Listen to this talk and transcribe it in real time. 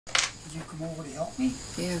Did you come over to help me?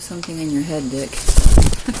 You have something in your head, Dick.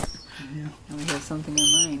 Yeah. And we have something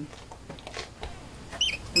on mine.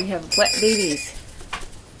 We have wet babies.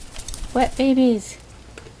 Wet babies.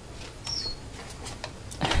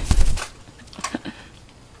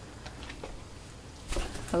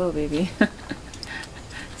 Hello, baby.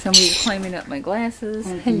 Somebody's climbing up my glasses.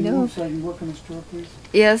 Hello. So I can work on the store, please?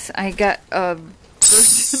 Yes, I got a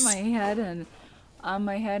burst in my head and on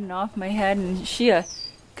my head and off my head. And Shea,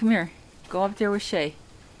 come here. Go up there with Shay.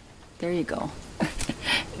 There you go.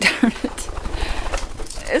 Darn it.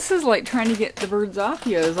 This is like trying to get the birds off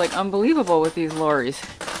you. It's like unbelievable with these lories.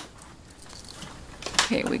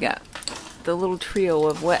 Okay, we got the little trio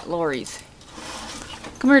of wet lories.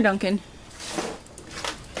 Come here, Duncan.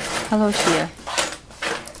 Hello, Shea.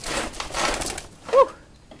 Woo!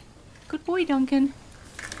 Good boy, Duncan.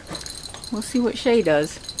 We'll see what Shay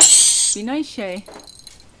does. Be nice, Shay.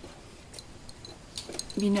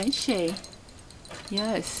 Be nice, Shay.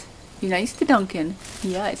 Yes. Be nice to Duncan.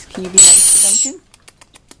 Yes. Can you be nice to Duncan?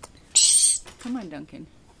 Come on, Duncan.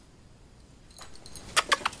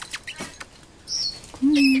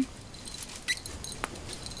 Mm.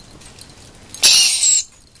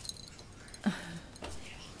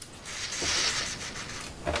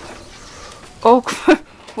 Oh,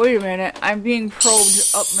 wait a minute. I'm being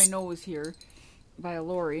probed up my nose here by a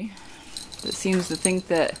lory that seems to think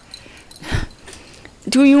that...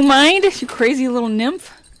 Do you mind, you crazy little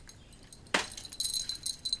nymph?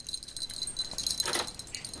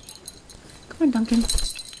 Come on, Duncan.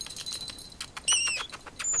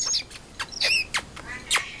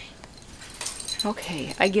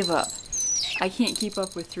 Okay, I give up. I can't keep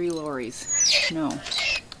up with 3 lories. No.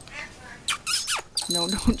 No,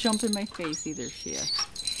 don't jump in my face either, Shea.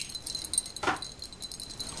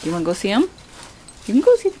 Do you want to go see them? You can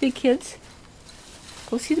go see the big kids.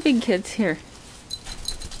 Go see the big kids here.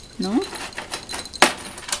 No?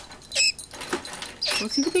 Go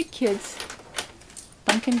see the big kids.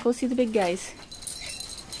 Duncan, go see the big guys.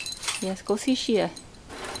 Yes, go see Shea. Do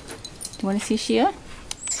you want to see Shea?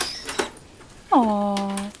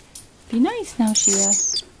 Aww. Be nice now, Shea.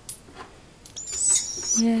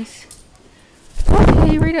 Yes.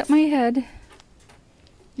 Okay, right up my head.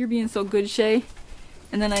 You're being so good, Shay.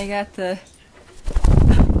 And then I got the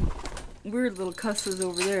weird little cusses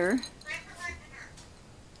over there.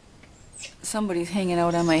 Somebody's hanging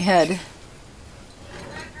out on my head.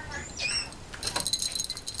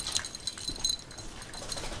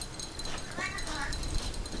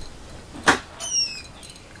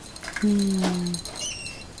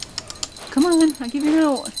 Come on, I'll give you a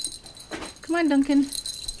note. Come on, Duncan.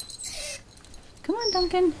 Come on,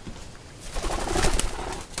 Duncan.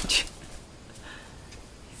 He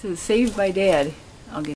says, saved by Dad.